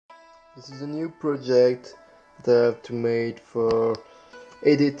This is a new project that I have to make for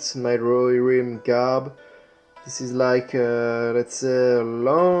edit my Rohirrim garb. This is like let's say a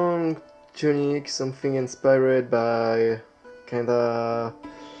long tunic, something inspired by kinda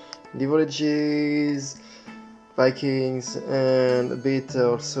Ages, Vikings, and a bit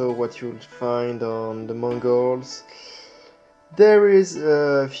also what you'll find on the Mongols. There is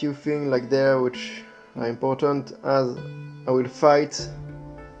a few things like there which are important, as I will fight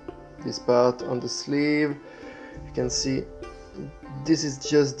this part on the sleeve. You can see this is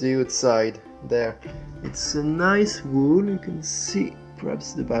just the outside there. It's a nice wool, you can see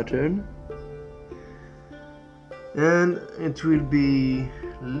perhaps the pattern, and it will be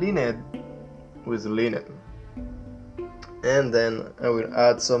lined with linen, and then I will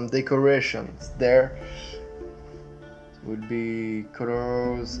add some decorations there. It will be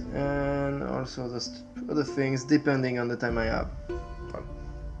colors and also the other things depending on the time I have.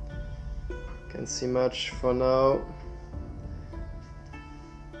 Can't see much for now,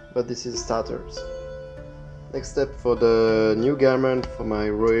 but this is starters. Next step for the new garment for my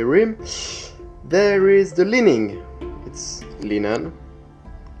Rohirrim, there is the lining. It's linen,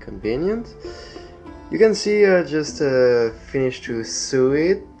 convenient. You can see I just finished to sew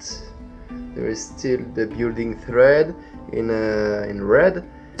it. There is still the building thread in red,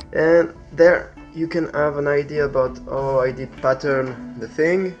 and there you can have an idea about how I did pattern the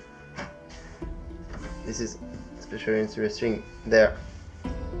thing. This is especially interesting there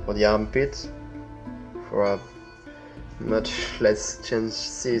for the armpit, for a much less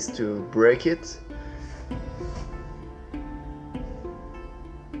chances to break it.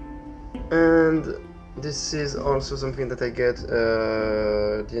 And this is also something that I get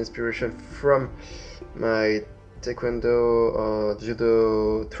the inspiration from my taekwondo or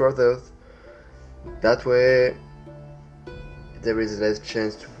judo trousers. That way there is less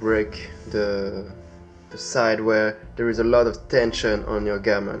chance to break the side where there is a lot of tension on your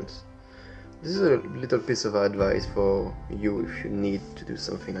garment. This is a little piece of advice for you if you need to do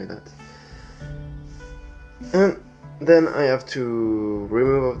something like that. And then I have to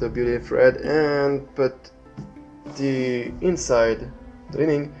remove the beauty thread and put the inside, the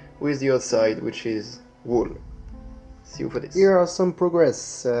lining, with the outside, which is wool. See you for this. Here are some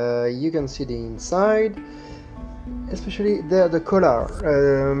progress. You can see the inside, especially there the collar.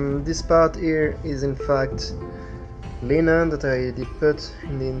 This part here is in fact linen that I did put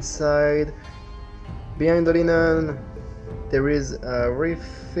in the inside. Behind the linen there is a very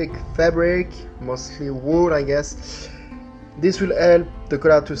thick fabric, mostly wool I guess. This will help the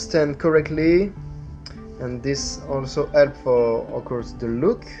collar to stand correctly, and this also help for of course the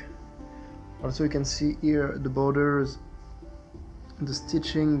look. Also you can see here the borders, the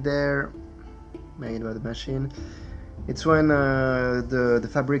stitching there made by the machine. It's when the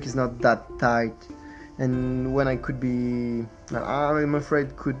fabric is not that tight, and when I could be, I'm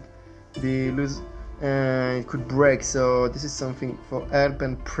afraid could be loose and it could break, so this is something for help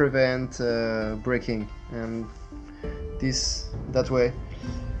and prevent breaking, and this that way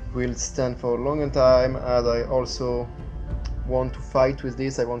will stand for a longer time, as I also want to fight with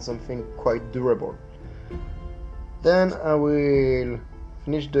this. I want something quite durable. Then I will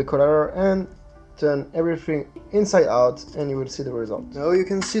finish the collar and turn everything inside out, and you will see the result. Now you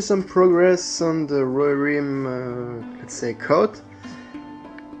can see some progress on the Rohirrim, let's say, coat.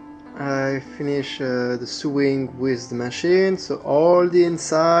 I finished the sewing with the machine, so all the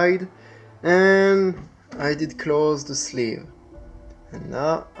inside, and I did close the sleeve. And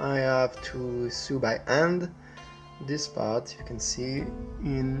now I have to sew by hand this part. You can see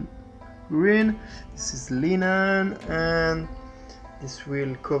in green, this is linen, and this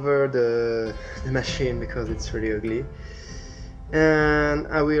will cover the machine because it's really ugly. And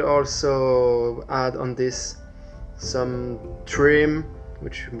I will also add on this some trim,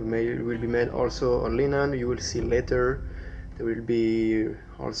 which will be made also on linen. You will see later there will be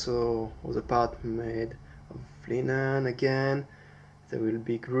also other part made of linen again. There will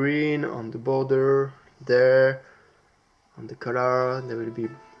be green on the border there, on the collar. There will be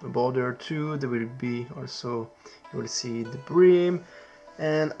a border too. There will be also, you will see the brim,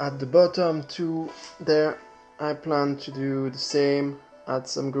 and at the bottom too there I plan to do the same, add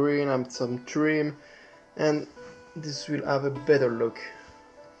some green, add some trim, and this will have a better look.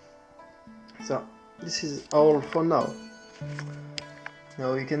 So this is all for now.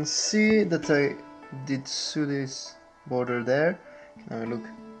 Now you can see that I did sew this border there. Now look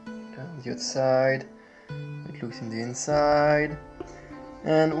down the outside, it looks in the inside.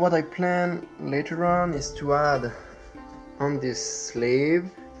 And what I plan later on is to add on this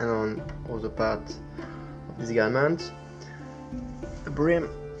sleeve and on other part of this garment a brim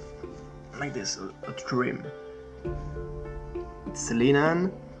like this, a trim. It's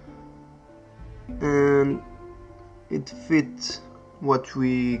linen, and it fits what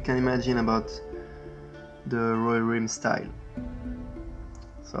we can imagine about the Rohirrim style.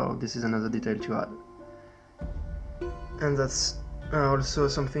 So this is another detail to add. And that's also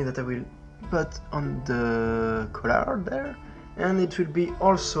something that I will put on the collar there, and it will be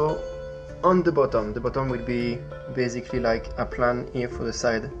also on the bottom. The bottom will be basically like a plan here for the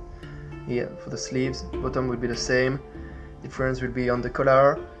side, here for the sleeves. Bottom will be the same. Difference will be on the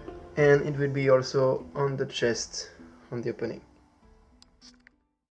collar, and it will be also on the chest, on the opening.